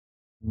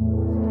I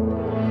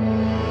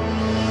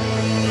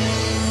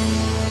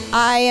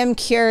am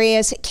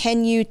curious,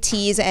 can you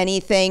tease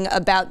anything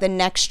about the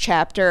next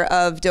chapter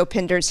of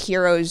Dopinder's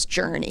hero's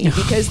journey?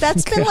 Because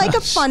that's been like a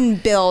fun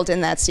build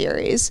in that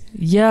series.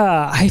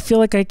 Yeah, I feel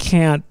like I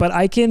can't, but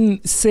I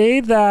can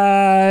say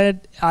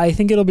that I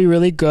think it'll be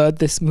really good,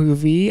 this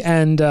movie.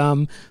 And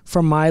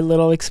from my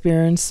little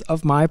experience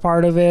of my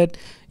part of it,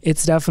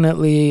 it's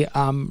definitely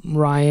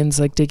Ryan's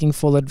like taking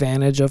full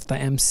advantage of the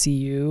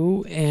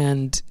MCU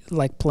and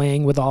like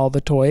playing with all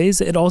the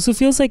toys. It also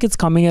feels like it's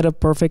coming at a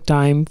perfect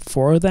time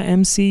for the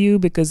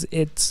MCU because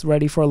it's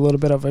ready for a little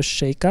bit of a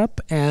shakeup,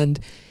 and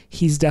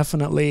he's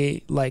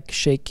definitely like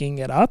shaking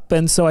it up.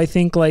 And so I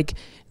think like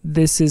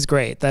this is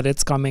great that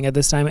it's coming at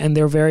this time, and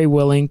they're very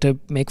willing to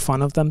make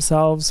fun of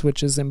themselves,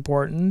 which is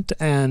important.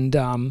 And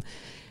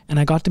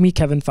I got to meet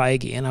Kevin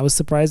Feige, and I was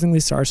surprisingly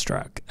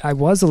starstruck. I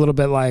was a little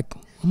bit like,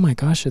 oh my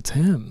gosh, it's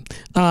him,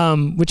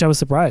 which I was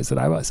surprised that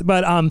I was.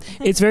 But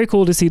it's very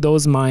cool to see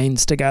those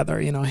minds together.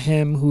 You know,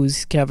 him,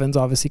 who's Kevin's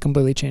obviously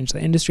completely changed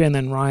the industry, and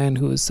then Ryan,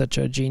 who is such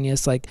a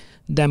genius, like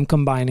them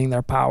combining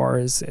their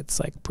powers. It's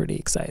like pretty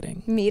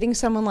exciting. Meeting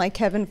someone like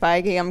Kevin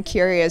Feige, I'm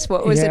curious,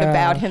 what was it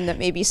about him that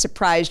maybe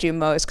surprised you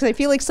most? Because I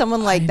feel like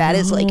someone like that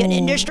is like an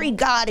industry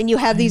god, and you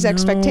have these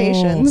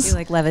expectations. He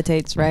like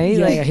levitates, right?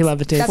 Yeah, like, yeah, he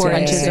levitates. 4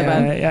 inches of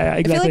him. Yeah,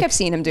 exactly. I feel like I've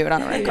seen him do it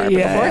on a red carpet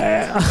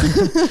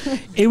before.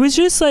 It was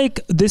just like,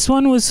 this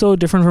one was so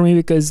different for me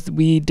because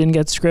we didn't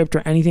get script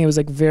or anything. It was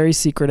like very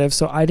secretive,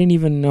 so I didn't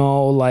even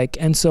know, like,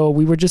 and so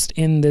we were just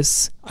in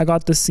this, I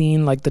got the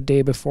scene like the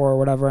day before or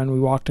whatever, and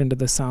we walked into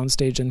the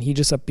soundstage and he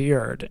just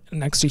appeared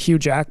next to Hugh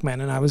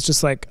Jackman, and I was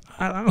just like,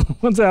 I don't know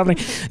what's happening.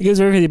 It was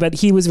very crazy, but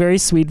he was very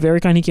sweet, very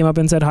kind. He came up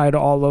and said hi to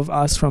all of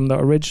us from the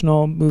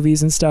original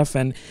movies and stuff,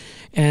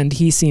 and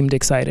he seemed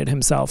excited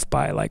himself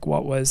by like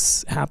what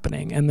was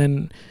happening. And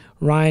then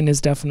Ryan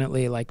is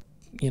definitely like,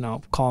 you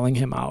know, calling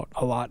him out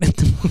a lot in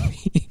the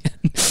movie.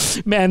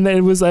 Man,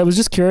 I was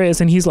just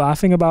curious, and he's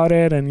laughing about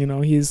it, and you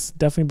know, he's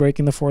definitely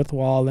breaking the fourth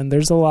wall, and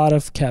there's a lot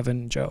of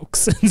Kevin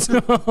jokes.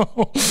 So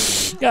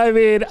I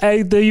mean,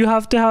 you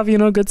have to have, you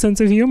know, a good sense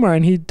of humor,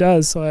 and he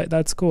does, so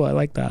that's cool. I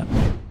like that.